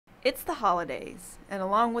It's the holidays, and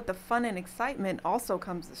along with the fun and excitement also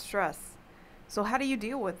comes the stress. So, how do you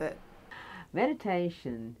deal with it?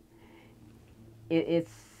 Meditation, it's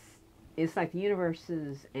like the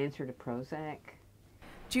universe's answer to Prozac.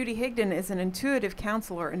 Judy Higdon is an intuitive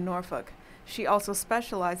counselor in Norfolk. She also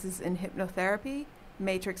specializes in hypnotherapy,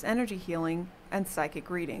 matrix energy healing, and psychic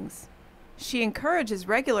readings. She encourages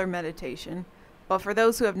regular meditation, but for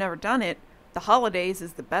those who have never done it, the holidays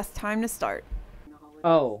is the best time to start.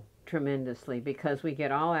 Oh, tremendously, because we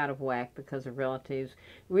get all out of whack because of relatives.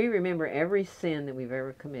 We remember every sin that we've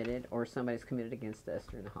ever committed or somebody's committed against us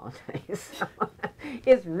during the holidays. So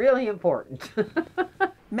it's really important.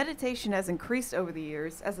 Meditation has increased over the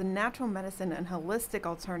years as a natural medicine and holistic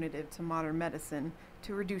alternative to modern medicine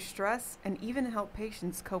to reduce stress and even help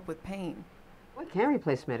patients cope with pain. It can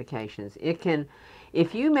replace medications. It can,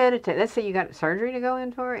 if you meditate, let's say you got surgery to go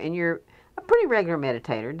in for, and you're a pretty regular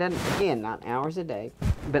meditator, doesn't, again, not hours a day,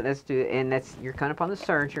 but let's do it, and that's, you're coming up on the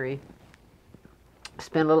surgery,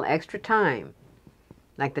 spend a little extra time,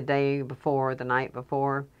 like the day before, the night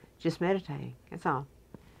before, just meditating, that's all.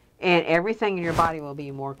 And everything in your body will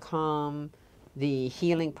be more calm. The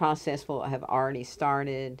healing process will have already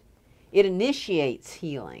started. It initiates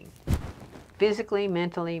healing, physically,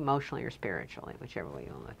 mentally, emotionally, or spiritually, whichever way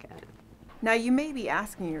you want to look at it. Now, you may be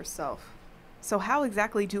asking yourself, so how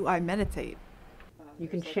exactly do I meditate? You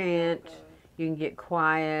can chant, you can get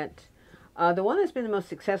quiet. The one that's been the most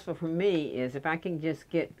successful for me is if I can just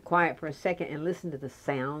get quiet for a second and listen to the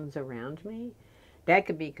sounds around me. That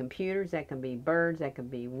could be computers, that can be birds, that can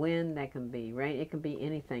be wind, that can be rain, it can be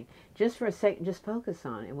anything. Just for a second, just focus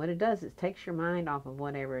on it. And what it does is it takes your mind off of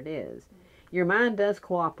whatever it is. Your mind does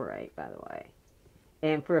cooperate, by the way.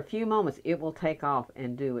 And for a few moments, it will take off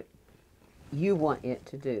and do what you want it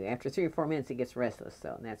to do. After 3 or 4 minutes, it gets restless,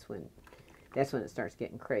 though, and that's when it starts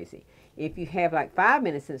getting crazy. If you have like 5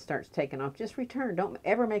 minutes and it starts taking off, just return. Don't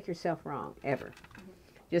ever make yourself wrong, ever.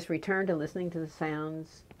 Just return to listening to the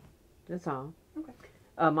sounds. That's all.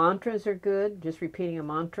 Okay. Mantras are good, just repeating a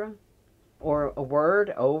mantra or a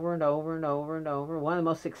word over and over and over and over. One of the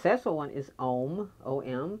most successful one is Om,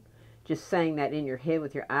 O-M. Just saying that in your head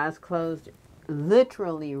with your eyes closed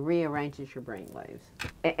literally rearranges your brain waves.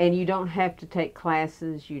 And you don't have to take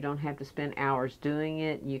classes. You don't have to spend hours doing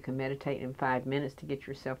it. You can meditate in 5 minutes to get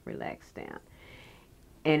yourself relaxed down.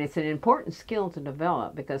 And it's an important skill to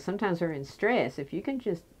develop because sometimes we're in stress. If you can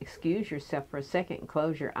just excuse yourself for a second and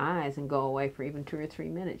close your eyes and go away for even 2 or 3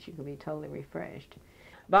 minutes, you can be totally refreshed.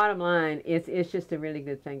 Bottom line, it's just a really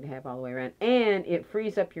good thing to have all the way around. And it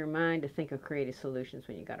frees up your mind to think of creative solutions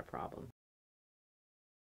when you got a problem.